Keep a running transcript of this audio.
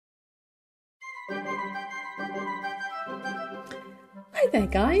Hi there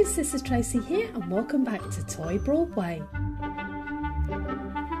guys, this is Tracey here and welcome back to ToyBroadway.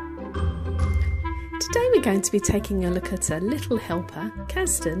 Today we're going to be taking a look at a little helper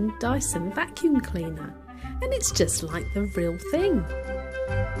Casdon Dyson vacuum cleaner, and it's just like the real thing.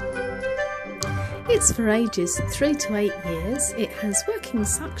 It's for ages 3 to 8 years, it has working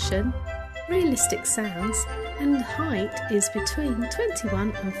suction, realistic sounds, and the height is between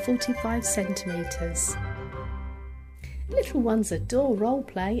 21 and 45 centimetres. Little ones adore role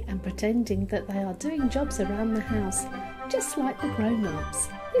play and pretending that they are doing jobs around the house, just like the grown-ups.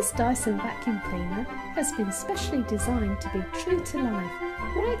 This Dyson vacuum cleaner has been specially designed to be true to life,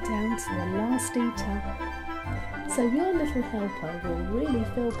 right down to the last detail. So your little helper will really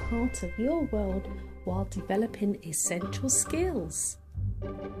feel part of your world while developing essential skills.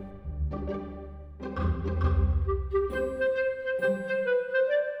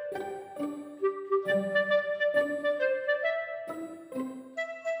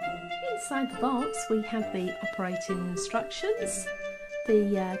 Inside the box we have the operating instructions,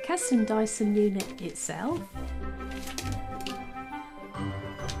 the Casdon Dyson unit itself,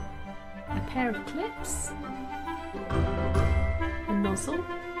 a pair of clips, a nozzle,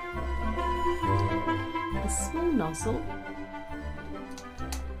 a small nozzle,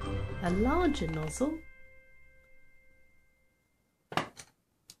 a larger nozzle,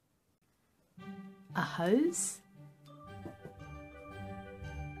 a hose,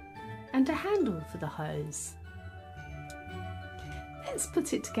 and a handle for the hose. Let's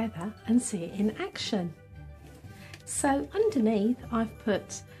put it together and see it in action. So underneath I've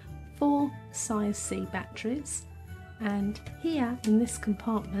put 4 size C batteries, and here in this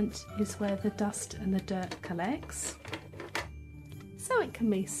compartment is where the dust and the dirt collects. So it can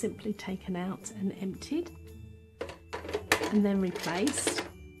be simply taken out and emptied and then replaced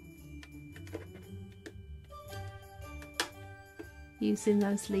using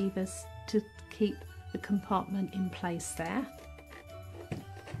those levers to keep the compartment in place there.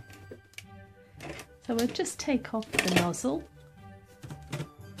 So we'll just take off the nozzle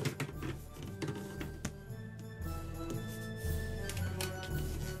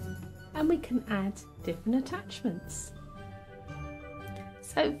and we can add different attachments.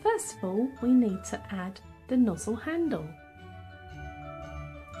 So first of all we need to add the nozzle handle,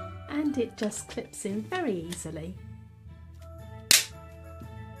 and it just clips in very easily.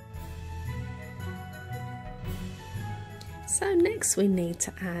 So next we need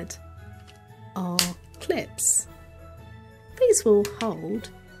to add our clips. These will hold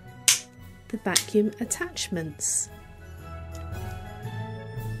the vacuum attachments.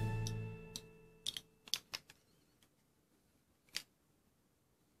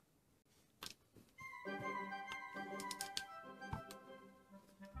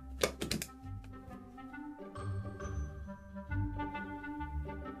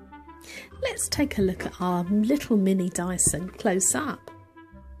 Let's take a look at our little mini Dyson close up.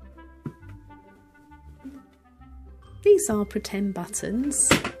 These are pretend buttons,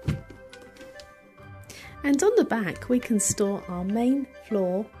 and on the back we can store our main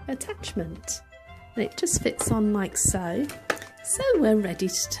floor attachment, and it just fits on like so. So we're ready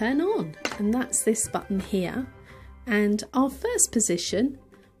to turn on, and that's this button here, and our first position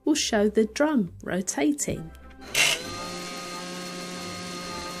will show the drum rotating.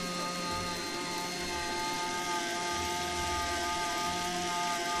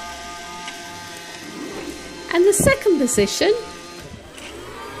 And the second position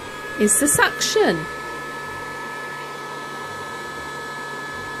is the suction.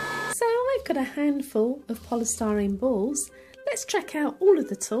 So I've got a handful of polystyrene balls. Let's check out all of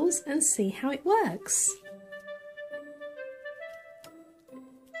the tools and see how it works.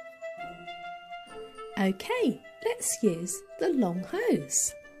 Okay, let's use the long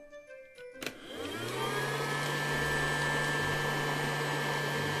hose.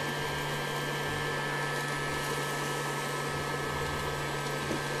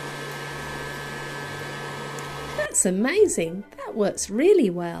 That's amazing, that works really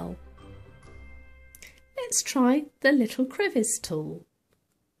well. Let's try the little crevice tool.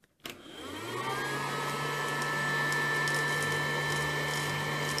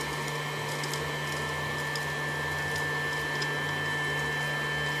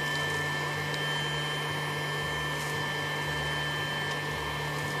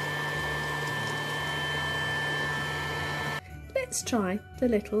 Let's try the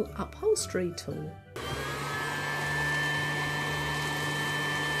little upholstery tool.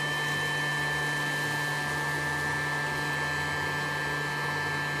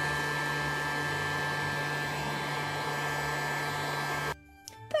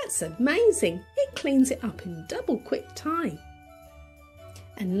 That's amazing! It cleans it up in double quick time.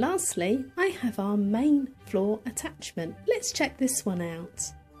 And lastly, I have our main floor attachment. Let's check this one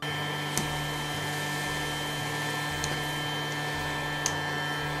out.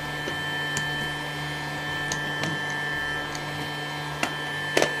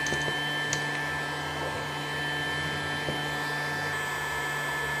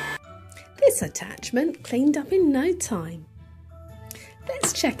 This attachment cleaned up in no time.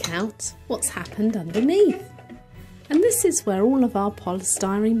 Let's check out what's happened underneath. And this is where all of our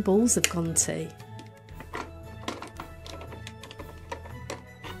polystyrene balls have gone to.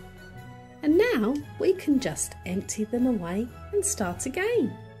 And now we can just empty them away and start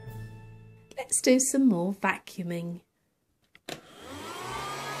again. Let's do some more vacuuming.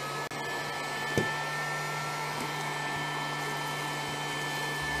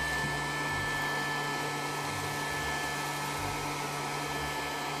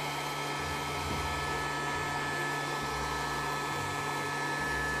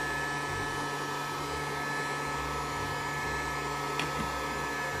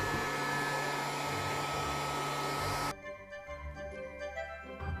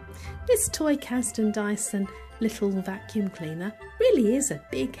 This toy Casdon Dyson little vacuum cleaner really is a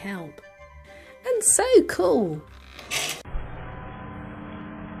big help. And so cool!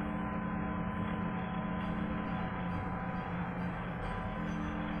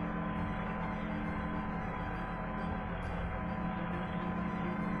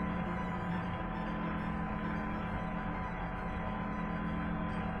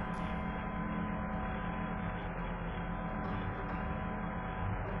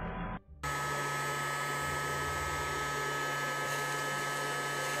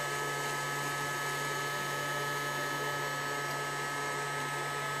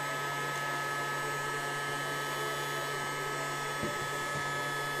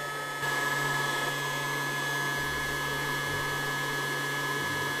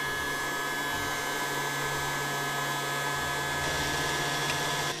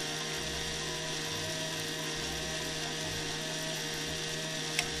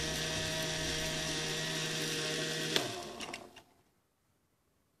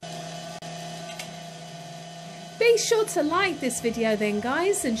 Be sure to like this video then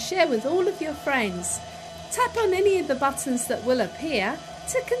guys and share with all of your friends. Tap on any of the buttons that will appear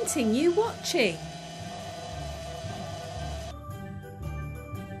to continue watching.